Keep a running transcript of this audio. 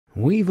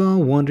We've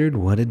all wondered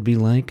what it'd be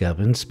like up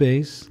in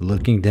space,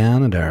 looking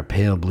down at our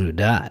pale blue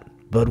dot.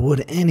 But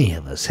would any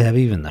of us have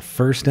even the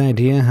first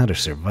idea how to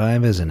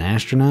survive as an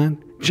astronaut?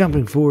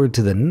 Jumping forward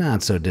to the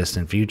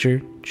not-so-distant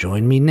future,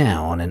 join me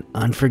now on an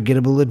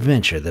unforgettable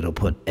adventure that'll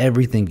put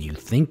everything you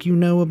think you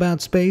know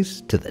about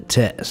space to the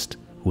test.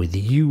 With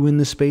you in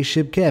the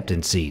spaceship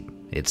captain seat,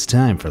 it's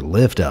time for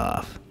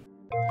liftoff.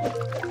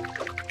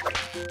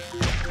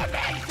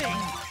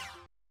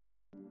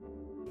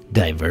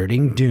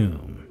 Diverting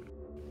Doom.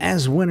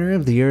 As winner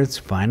of the Earth's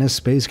Finest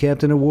Space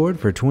Captain Award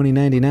for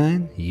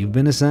 2099, you've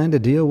been assigned to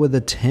deal with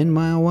a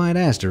 10-mile-wide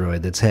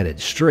asteroid that's headed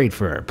straight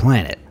for our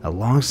planet.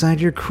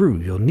 Alongside your crew,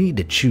 you'll need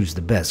to choose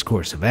the best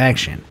course of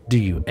action. Do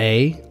you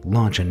A.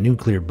 launch a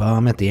nuclear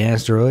bomb at the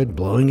asteroid,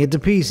 blowing it to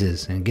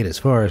pieces, and get as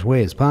far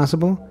away as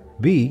possible?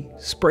 B.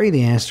 spray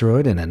the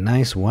asteroid in a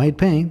nice white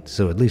paint,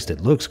 so at least it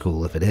looks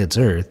cool if it hits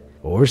Earth?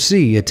 Or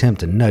C.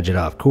 attempt to nudge it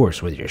off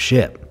course with your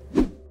ship?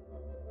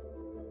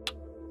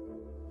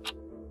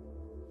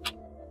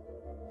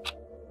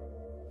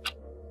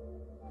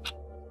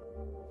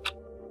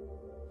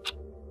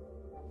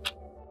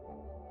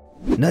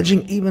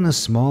 Nudging even a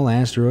small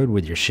asteroid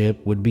with your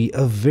ship would be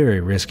a very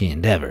risky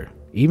endeavor,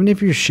 even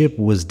if your ship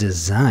was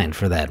designed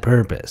for that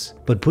purpose.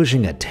 But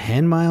pushing a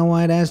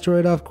 10-mile-wide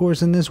asteroid off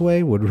course in this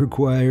way would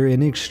require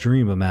an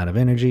extreme amount of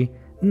energy,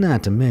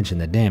 not to mention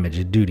the damage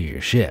it'd do to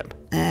your ship.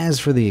 As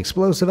for the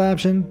explosive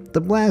option, the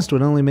blast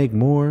would only make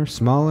more,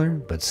 smaller,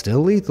 but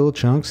still lethal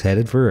chunks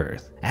headed for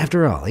Earth.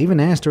 After all, even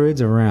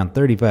asteroids around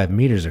 35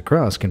 meters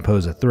across can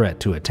pose a threat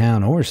to a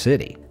town or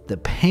city. The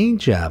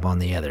paint job, on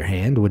the other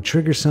hand, would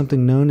trigger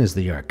something known as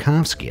the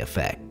Yarkovsky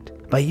effect.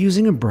 By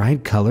using a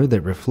bright color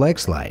that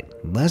reflects light,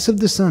 less of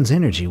the sun's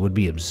energy would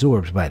be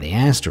absorbed by the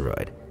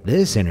asteroid.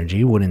 This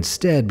energy would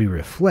instead be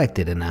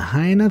reflected in a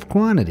high enough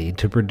quantity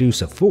to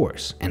produce a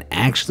force and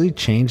actually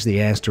change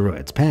the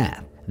asteroid's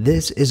path.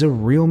 This is a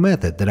real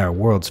method that our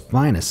world's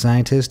finest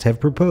scientists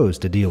have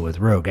proposed to deal with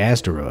rogue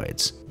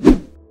asteroids.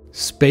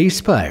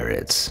 Space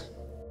pirates.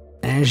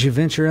 As you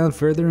venture out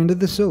further into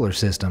the solar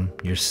system,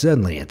 you're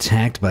suddenly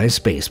attacked by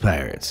space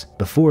pirates.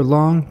 Before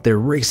long, they're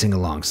racing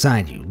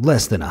alongside you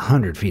less than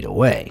 100 feet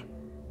away.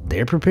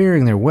 They're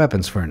preparing their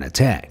weapons for an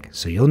attack,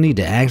 so you'll need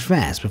to act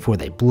fast before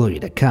they blow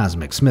you to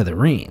cosmic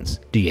smithereens.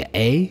 Do you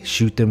A.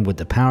 shoot them with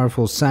the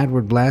powerful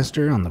sideward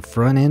blaster on the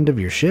front end of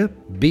your ship?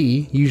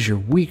 B. use your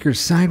weaker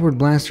sideward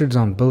blasters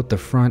on both the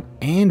front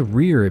and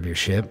rear of your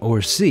ship?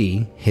 Or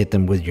C. hit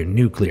them with your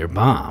nuclear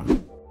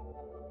bomb?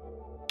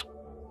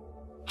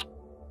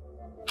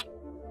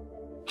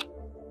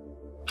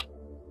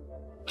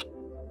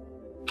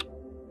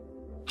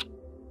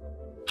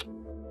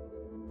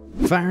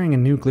 Firing a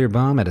nuclear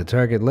bomb at a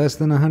target less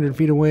than 100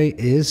 feet away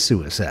is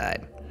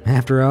suicide.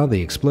 After all,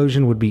 the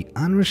explosion would be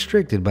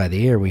unrestricted by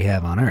the air we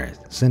have on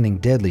Earth, sending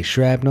deadly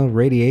shrapnel,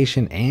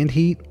 radiation, and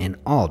heat in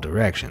all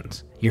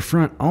directions. Your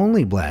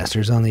front-only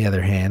blasters, on the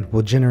other hand,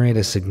 will generate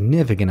a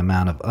significant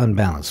amount of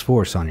unbalanced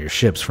force on your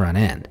ship's front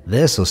end.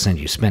 This will send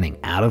you spinning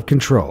out of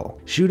control.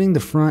 Shooting the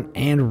front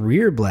and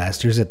rear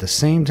blasters at the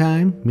same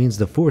time means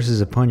the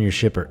forces upon your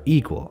ship are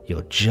equal.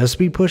 You'll just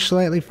be pushed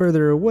slightly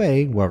further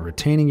away while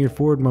retaining your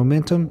forward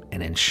momentum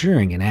and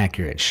ensuring an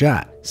accurate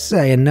shot.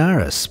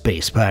 Sayonara,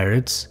 space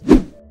pirates.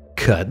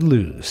 Cut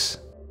loose.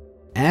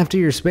 After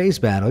your space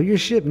battle, your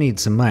ship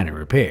needs some minor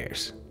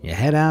repairs. You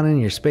head out in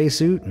your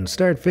spacesuit and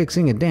start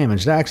fixing a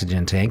damaged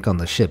oxygen tank on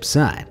the ship's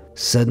side.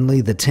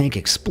 Suddenly, the tank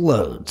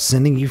explodes,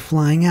 sending you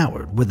flying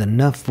outward with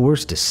enough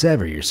force to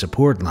sever your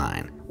support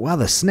line. While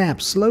the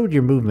snap slowed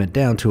your movement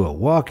down to a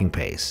walking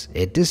pace,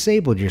 it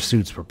disabled your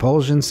suit's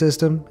propulsion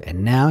system,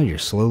 and now you're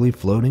slowly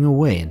floating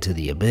away into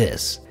the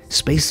abyss.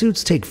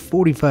 Spacesuits take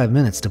 45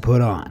 minutes to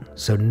put on,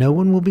 so no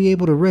one will be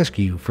able to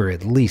rescue you for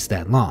at least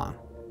that long.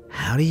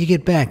 How do you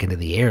get back into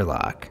the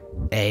airlock?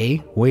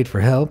 A. wait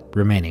for help,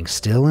 remaining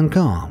still and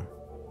calm.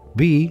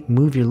 B.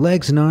 move your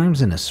legs and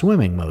arms in a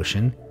swimming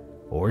motion.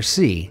 Or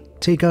C.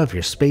 take off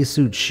your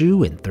spacesuit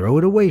shoe and throw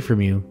it away from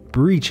you,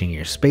 breaching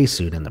your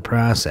spacesuit in the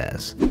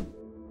process.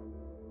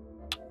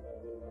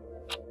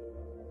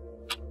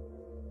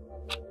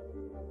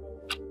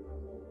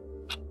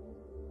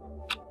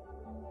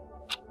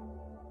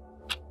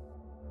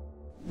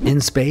 In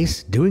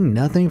space, doing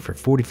nothing for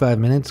 45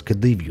 minutes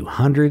could leave you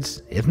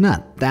hundreds, if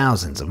not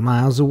thousands of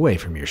miles away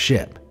from your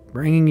ship,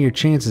 bringing your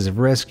chances of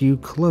rescue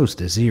close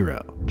to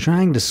zero.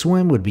 Trying to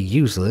swim would be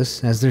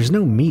useless, as there's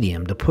no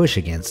medium to push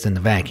against in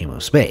the vacuum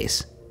of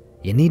space.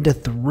 You need to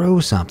throw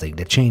something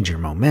to change your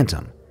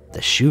momentum.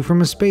 The shoe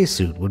from a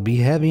spacesuit would be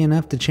heavy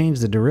enough to change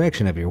the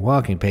direction of your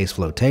walking pace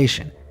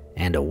flotation,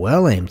 and a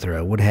well-aimed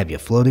throw would have you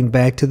floating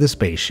back to the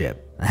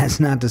spaceship. That's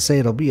not to say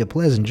it'll be a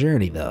pleasant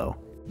journey, though.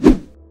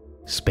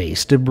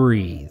 Space to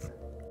breathe.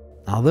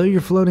 Although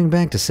you're floating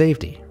back to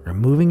safety,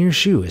 removing your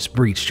shoe has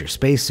breached your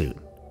spacesuit.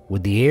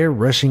 With the air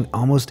rushing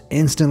almost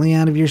instantly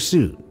out of your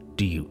suit,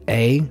 do you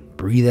A.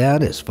 breathe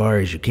out as far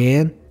as you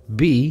can,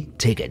 B.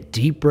 take a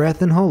deep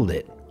breath and hold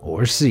it,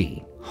 or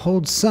C.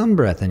 hold some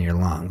breath in your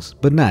lungs,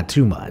 but not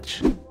too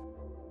much? .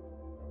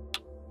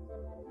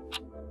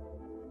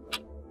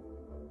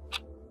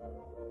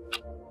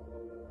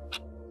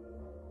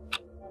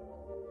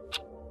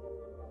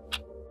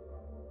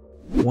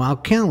 While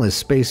countless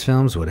space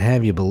films would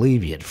have you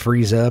believe you'd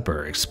freeze up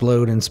or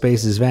explode in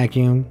space's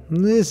vacuum,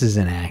 this is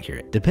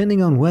inaccurate.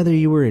 Depending on whether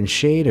you were in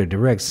shade or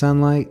direct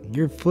sunlight,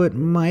 your foot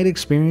might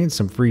experience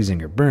some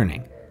freezing or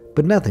burning,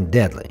 but nothing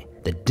deadly.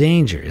 The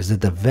danger is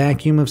that the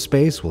vacuum of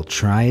space will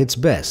try its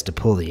best to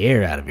pull the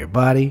air out of your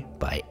body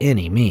by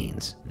any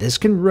means. This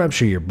can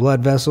rupture your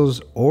blood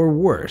vessels, or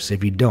worse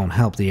if you don't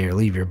help the air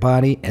leave your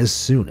body as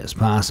soon as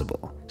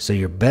possible. So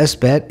your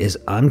best bet is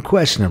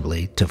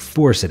unquestionably to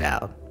force it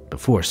out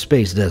before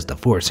space does the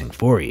forcing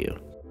for you.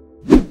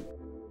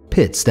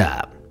 Pit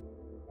stop.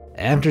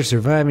 After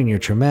surviving your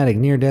traumatic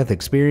near-death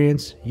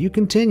experience, you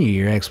continue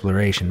your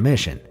exploration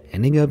mission,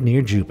 ending up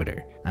near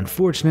Jupiter.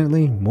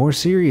 Unfortunately, more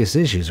serious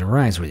issues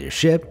arise with your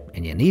ship,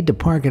 and you need to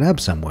park it up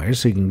somewhere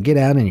so you can get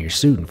out in your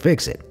suit and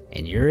fix it.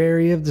 In your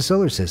area of the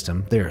solar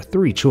system, there are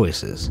three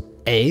choices.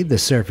 A. The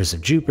surface of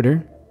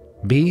Jupiter.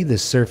 B. The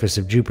surface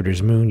of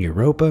Jupiter's moon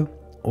Europa.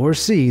 Or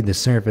C. The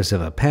surface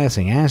of a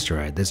passing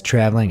asteroid that's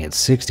traveling at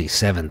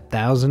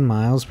 67,000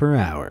 miles per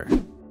hour.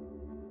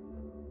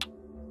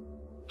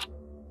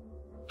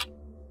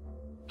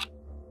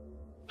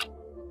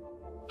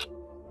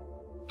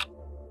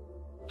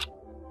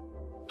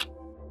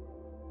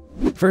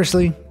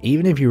 Firstly,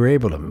 even if you were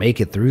able to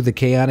make it through the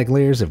chaotic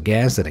layers of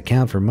gas that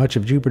account for much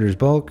of Jupiter's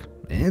bulk,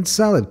 its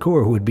solid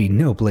core would be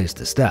no place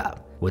to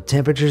stop. With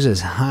temperatures as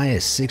high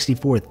as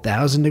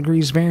 64,000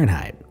 degrees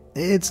Fahrenheit,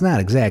 it's not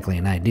exactly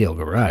an ideal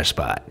garage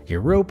spot.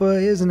 Europa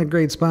isn't a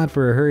great spot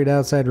for a hurried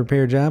outside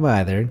repair job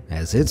either,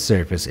 as its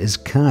surface is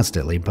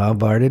constantly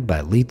bombarded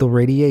by lethal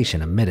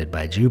radiation emitted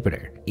by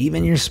Jupiter.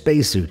 Even your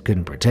spacesuit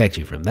couldn't protect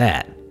you from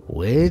that.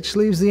 Which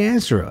leaves the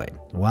asteroid.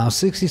 While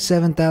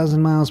 67,000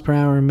 miles per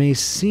hour may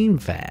seem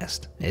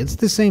fast, it's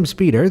the same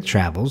speed Earth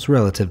travels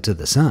relative to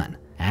the Sun.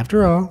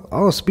 After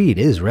all speed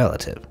is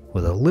relative.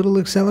 With a little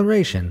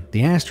acceleration,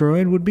 the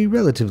asteroid would be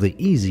relatively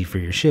easy for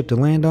your ship to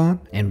land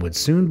on and would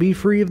soon be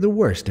free of the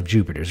worst of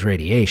Jupiter's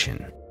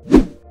radiation.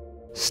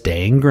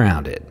 Staying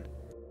grounded.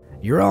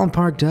 You're all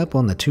parked up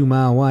on the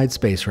 2-mile wide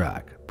space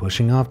rock.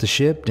 Pushing off the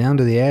ship down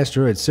to the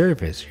asteroid's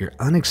surface, you're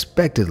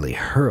unexpectedly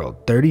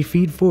hurled 30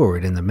 feet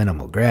forward in the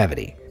minimal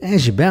gravity.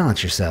 As you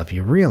balance yourself,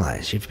 you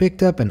realize you've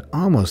picked up an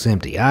almost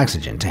empty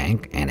oxygen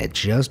tank and it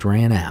just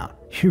ran out.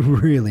 You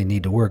really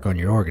need to work on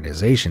your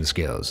organization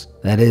skills.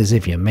 That is,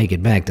 if you make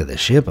it back to the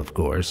ship, of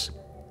course.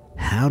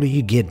 How do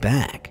you get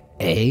back?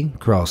 A.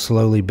 Crawl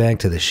slowly back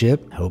to the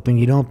ship, hoping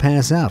you don't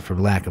pass out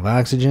from lack of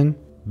oxygen.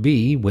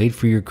 B. Wait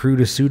for your crew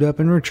to suit up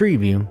and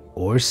retrieve you.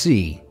 Or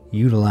C.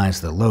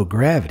 Utilize the low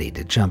gravity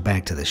to jump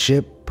back to the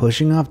ship,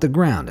 pushing off the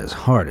ground as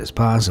hard as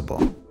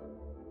possible.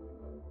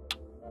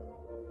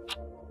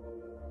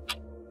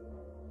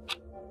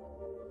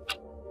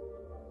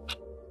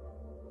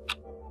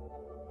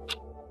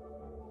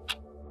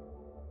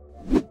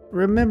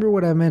 Remember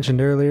what I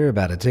mentioned earlier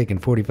about it taking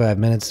 45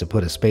 minutes to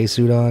put a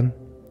spacesuit on?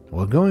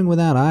 Well, going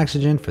without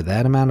oxygen for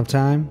that amount of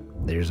time,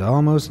 there's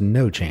almost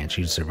no chance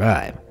you'd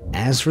survive.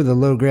 As for the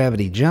low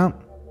gravity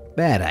jump,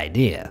 bad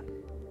idea.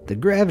 The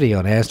gravity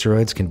on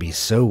asteroids can be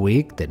so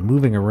weak that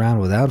moving around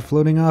without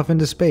floating off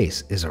into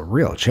space is a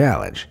real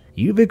challenge.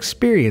 You've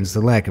experienced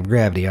the lack of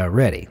gravity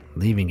already,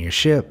 leaving your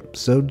ship,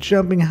 so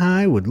jumping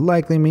high would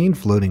likely mean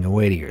floating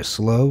away to your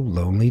slow,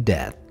 lonely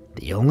death.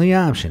 The only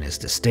option is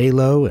to stay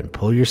low and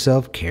pull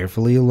yourself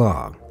carefully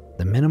along.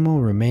 The minimal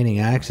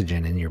remaining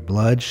oxygen in your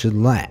blood should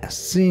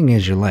last, seeing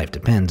as your life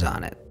depends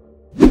on it.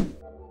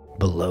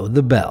 Below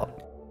the belt.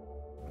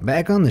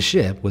 Back on the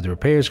ship, with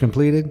repairs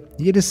completed,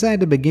 you decide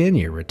to begin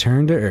your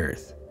return to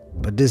Earth.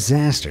 But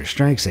disaster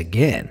strikes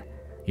again.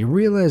 You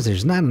realize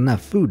there's not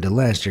enough food to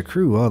last your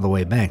crew all the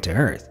way back to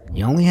Earth.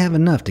 You only have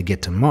enough to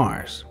get to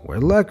Mars, where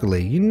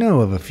luckily you know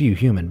of a few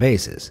human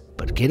bases.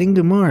 But getting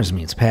to Mars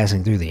means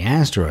passing through the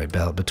asteroid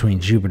belt between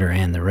Jupiter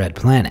and the Red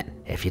Planet.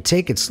 If you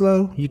take it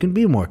slow, you can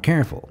be more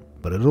careful,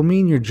 but it'll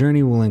mean your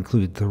journey will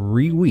include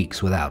 3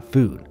 weeks without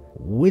food.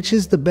 Which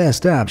is the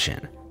best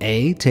option?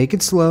 A. Take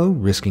it slow,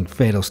 risking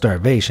fatal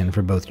starvation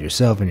for both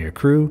yourself and your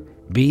crew.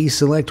 B.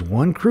 Select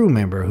one crew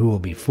member who will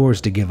be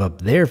forced to give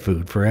up their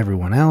food for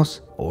everyone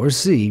else. Or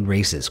C.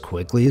 Race as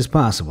quickly as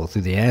possible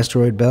through the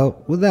asteroid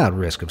belt without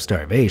risk of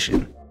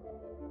starvation.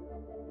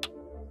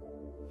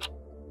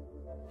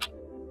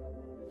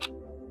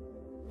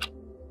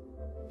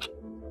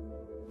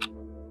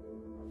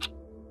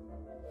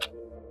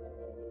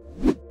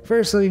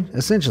 Firstly,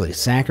 essentially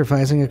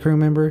sacrificing a crew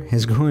member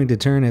is going to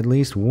turn at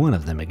least one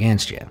of them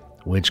against you,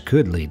 which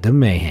could lead to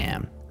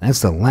mayhem.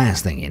 That's the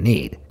last thing you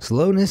need.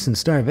 Slowness and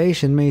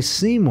starvation may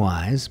seem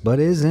wise, but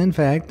is in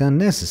fact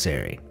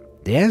unnecessary.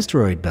 The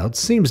asteroid belt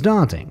seems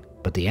daunting,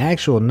 but the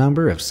actual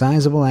number of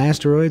sizable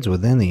asteroids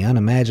within the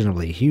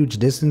unimaginably huge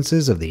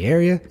distances of the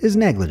area is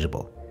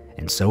negligible,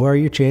 and so are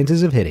your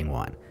chances of hitting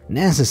one.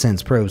 NASA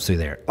sends probes through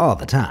there all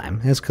the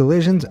time, as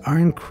collisions are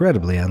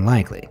incredibly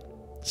unlikely.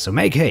 So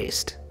make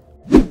haste.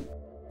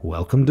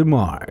 Welcome to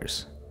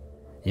Mars.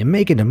 You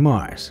make it to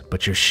Mars,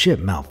 but your ship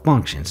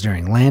malfunctions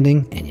during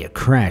landing and you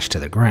crash to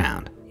the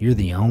ground. You're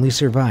the only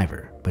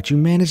survivor, but you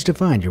manage to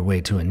find your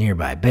way to a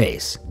nearby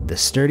base. The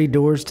sturdy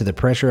doors to the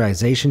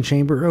pressurization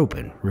chamber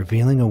open,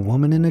 revealing a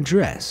woman in a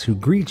dress who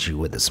greets you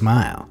with a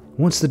smile.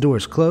 Once the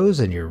doors close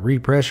and you're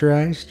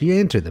repressurized, you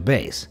enter the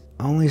base.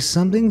 Only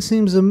something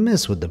seems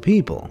amiss with the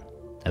people.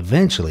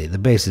 Eventually, the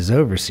base's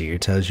overseer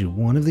tells you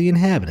one of the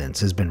inhabitants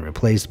has been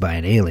replaced by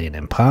an alien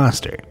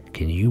imposter.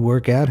 Can you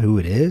work out who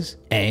it is?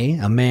 A.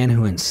 A man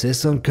who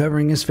insists on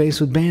covering his face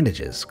with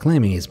bandages,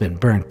 claiming he's been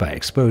burnt by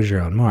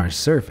exposure on Mars'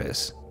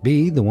 surface.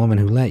 B. The woman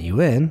who let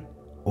you in.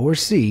 Or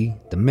C.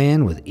 The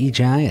man with each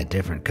eye a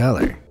different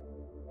color.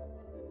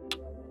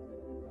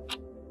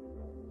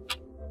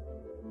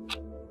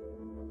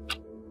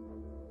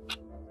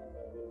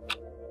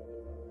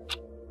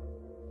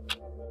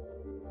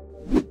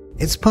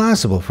 It's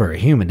possible for a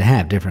human to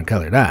have different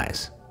colored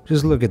eyes.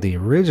 Just look at the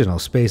original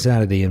space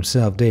oddity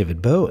himself,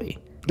 David Bowie.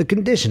 The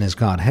condition is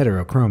called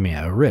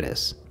heterochromia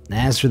iridis.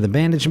 As for the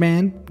bandage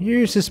man,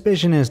 your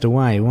suspicion as to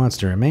why he wants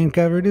to remain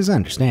covered is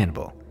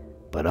understandable.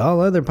 But all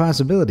other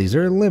possibilities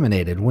are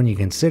eliminated when you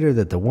consider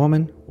that the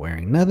woman,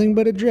 wearing nothing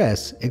but a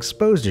dress,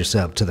 exposed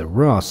herself to the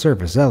raw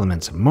surface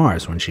elements of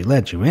Mars when she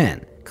let you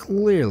in.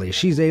 Clearly,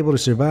 she's able to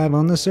survive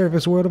on the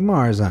surface world of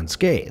Mars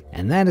unscathed,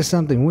 and that is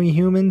something we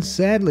humans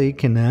sadly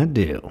cannot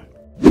do.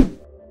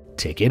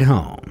 Ticket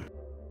home.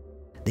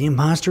 The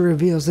imposter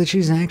reveals that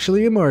she's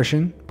actually a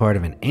Martian, part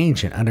of an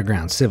ancient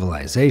underground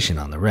civilization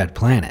on the Red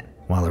Planet.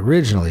 While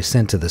originally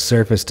sent to the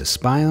surface to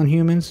spy on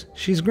humans,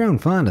 she's grown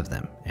fond of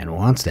them and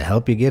wants to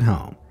help you get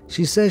home.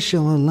 She says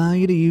she'll allow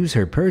you to use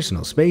her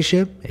personal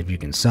spaceship if you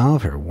can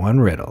solve her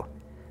one riddle.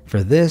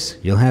 For this,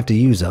 you'll have to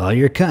use all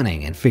your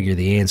cunning and figure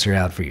the answer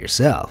out for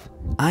yourself.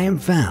 I am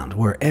found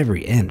where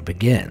every end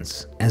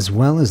begins, as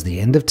well as the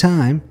end of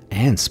time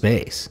and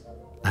space.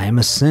 I am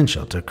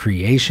essential to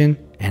creation,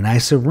 and I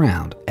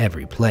surround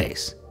every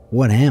place.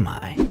 What am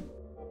I?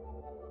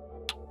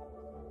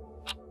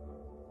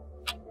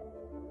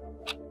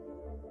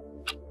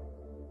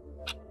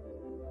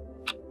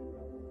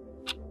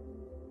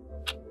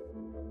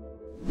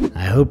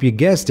 I hope you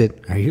guessed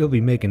it, or you'll be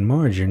making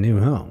Mars your new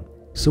home.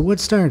 So what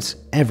starts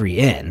every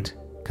end,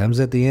 comes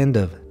at the end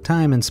of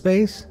time and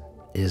space,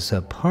 is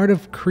a part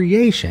of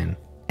creation,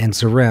 and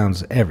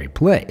surrounds every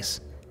place.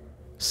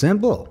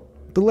 Simple,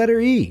 the letter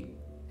E.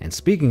 And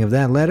speaking of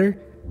that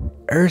letter,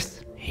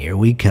 Earth, here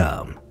we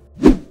come.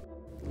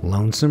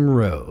 Lonesome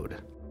Road.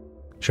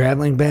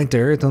 Traveling back to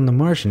Earth on the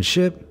Martian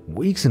ship,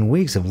 weeks and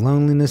weeks of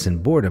loneliness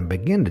and boredom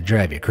begin to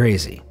drive you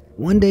crazy.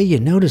 One day you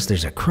notice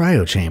there's a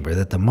cryo chamber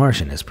that the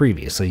Martian has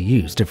previously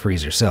used to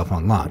freeze herself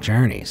on long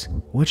journeys.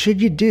 What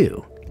should you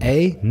do?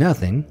 A.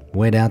 Nothing.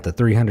 Wait out the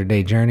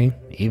 300-day journey,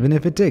 even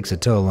if it takes a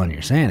toll on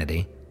your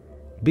sanity.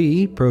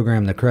 B.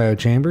 Program the cryo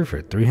chamber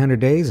for 300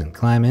 days and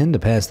climb in to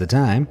pass the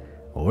time.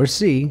 Or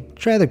C.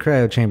 Try the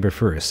cryo chamber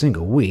for a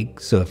single week,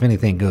 so if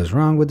anything goes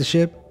wrong with the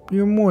ship,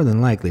 you're more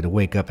than likely to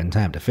wake up in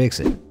time to fix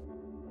it.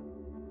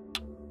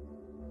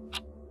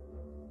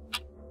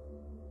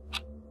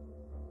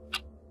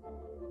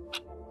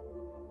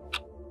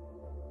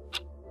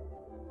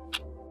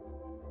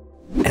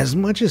 As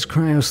much as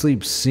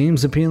cryosleep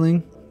seems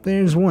appealing,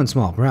 there's one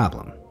small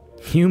problem.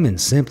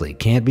 Humans simply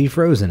can't be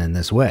frozen in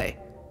this way.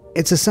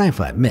 It's a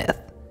sci-fi myth.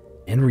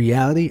 In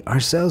reality, our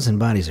cells and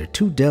bodies are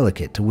too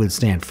delicate to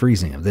withstand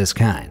freezing of this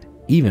kind,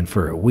 even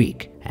for a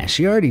week. As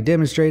she already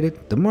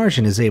demonstrated, the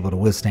Martian is able to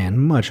withstand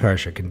much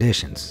harsher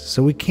conditions,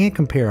 so we can't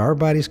compare our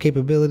body's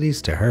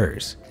capabilities to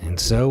hers. And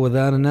so,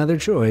 without another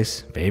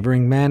choice,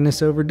 favoring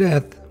madness over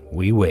death,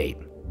 we wait.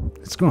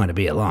 It's going to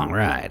be a long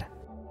ride.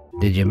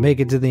 Did you make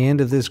it to the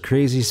end of this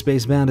crazy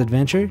spacebound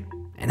adventure?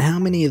 And how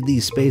many of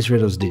these space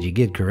riddles did you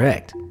get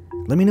correct?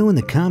 Let me know in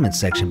the comments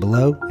section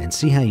below and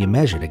see how you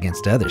measured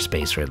against other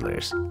space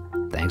riddlers.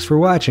 Thanks for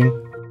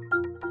watching.